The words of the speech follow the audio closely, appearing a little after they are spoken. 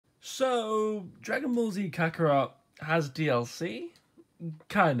So, Dragon Ball Z Kakarot has DLC?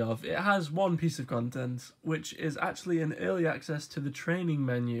 Kind of. It has one piece of content, which is actually an early access to the training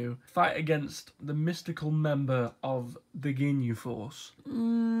menu. Fight against the mystical member of the Ginyu Force.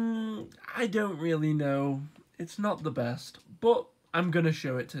 I don't really know. It's not the best, but I'm gonna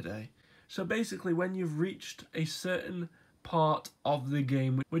show it today. So basically, when you've reached a certain part of the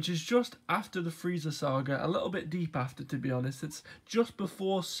game, which is just after the Frieza saga, a little bit deep after, to be honest. It's just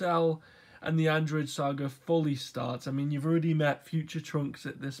before Cell and the Android saga fully starts. I mean, you've already met Future Trunks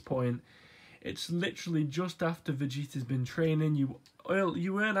at this point. It's literally just after Vegeta's been training. You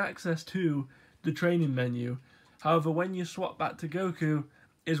earn access to the training menu. However, when you swap back to Goku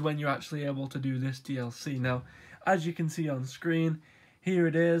is when you're actually able to do this DLC. Now, as you can see on screen, here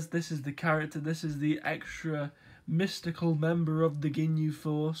it is. This is the character. This is the extra mystical member of the Ginyu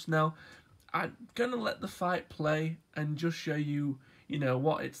Force. Now, I'm gonna let the fight play and just show you,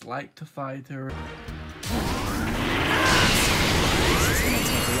 what it's like to fight her. This is gonna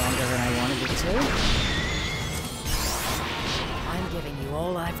take longer than I wanted it to. I'm giving you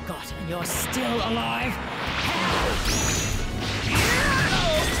all I've got, and you're still alive.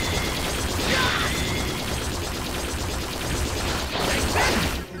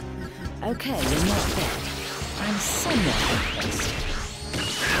 Okay, you're not bad. I'm somewhat impressed.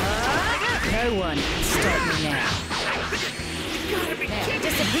 No one can stop me now. Now,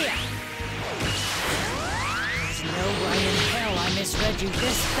 disappear! There's no way in hell I misread you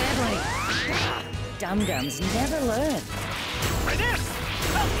this badly. Dum-dums never learn.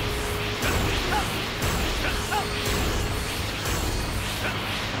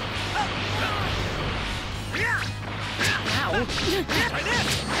 Ow!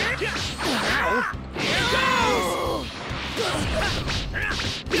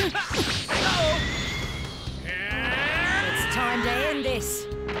 It's time to end this.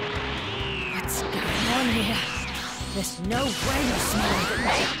 What's going on here? There's no way you're smarter than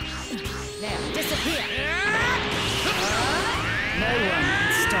me. Now, disappear. No one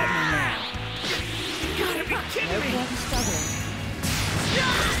can stop me now. You gotta be kidding me. No point struggling.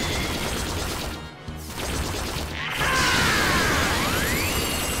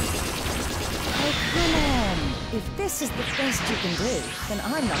 Oh, come on. If this is the best you can do, then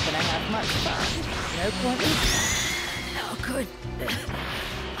I'm not going to have much fun. No point in... How could I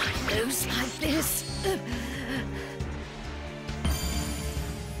lose like this?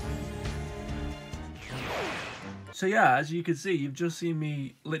 So yeah, as you can see, you've just seen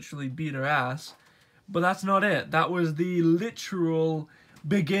me literally beat her ass. But that's not it. That was the literal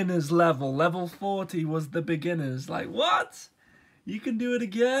beginner's level. Level 40 was the beginner's. Like, what? You can do it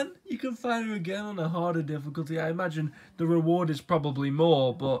again? You can fight her again on a harder difficulty. I imagine the reward is probably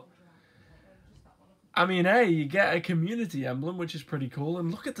more, but... I mean, hey, you get a community emblem, which is pretty cool.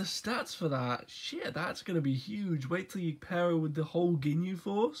 And look at the stats for that. Shit, that's going to be huge. Wait till you pair her with the whole Ginyu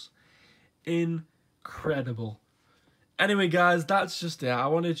Force. Incredible. Anyway, guys, that's just it. I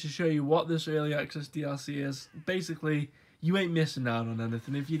wanted to show you what this early access DLC is. Basically, you ain't missing out on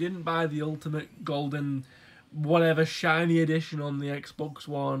anything. If you didn't buy the ultimate golden... whatever shiny edition on the Xbox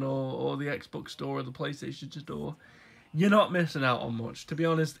One or the Xbox Store or the PlayStation Store, you're not missing out on much. To be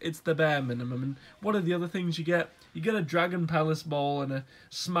honest, it's the bare minimum. And what are the other things you get? You get a Dragon Palace Bowl and a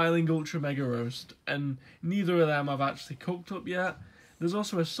Smiling Ultra Mega Roast, and neither of them I've actually cooked up yet. There's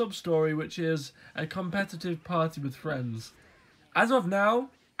also a sub-story, which is a competitive party with friends. As of now,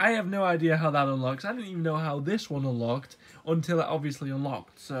 I have no idea how that unlocks. I didn't even know how this one unlocked until it obviously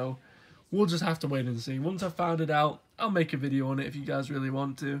unlocked, so... we'll just have to wait and see. Once I've found it out, I'll make a video on it if you guys really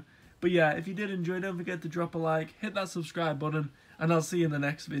want to. But yeah, if you did enjoy, don't forget to drop a like, hit that subscribe button, and I'll see you in the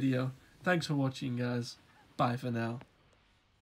next video. Thanks for watching, guys. Bye for now.